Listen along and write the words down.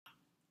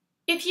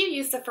If you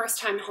use the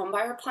first-time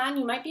homebuyer plan,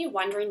 you might be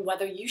wondering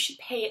whether you should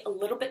pay a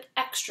little bit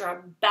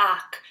extra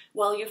back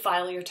while you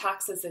file your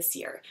taxes this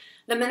year.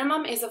 The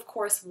minimum is, of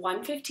course,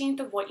 1/15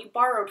 of what you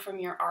borrowed from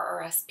your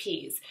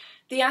RRSPs.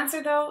 The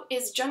answer, though,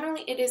 is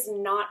generally it is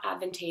not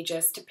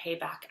advantageous to pay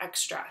back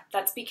extra.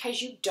 That's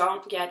because you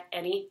don't get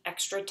any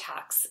extra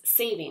tax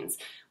savings,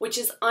 which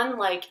is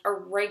unlike a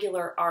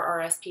regular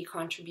RRSP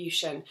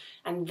contribution,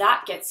 and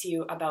that gets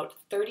you about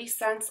 30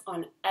 cents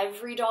on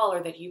every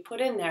dollar that you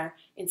put in there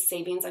in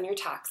savings on your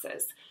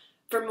taxes.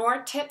 For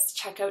more tips,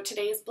 check out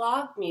today's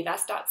blog,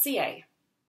 mevest.ca.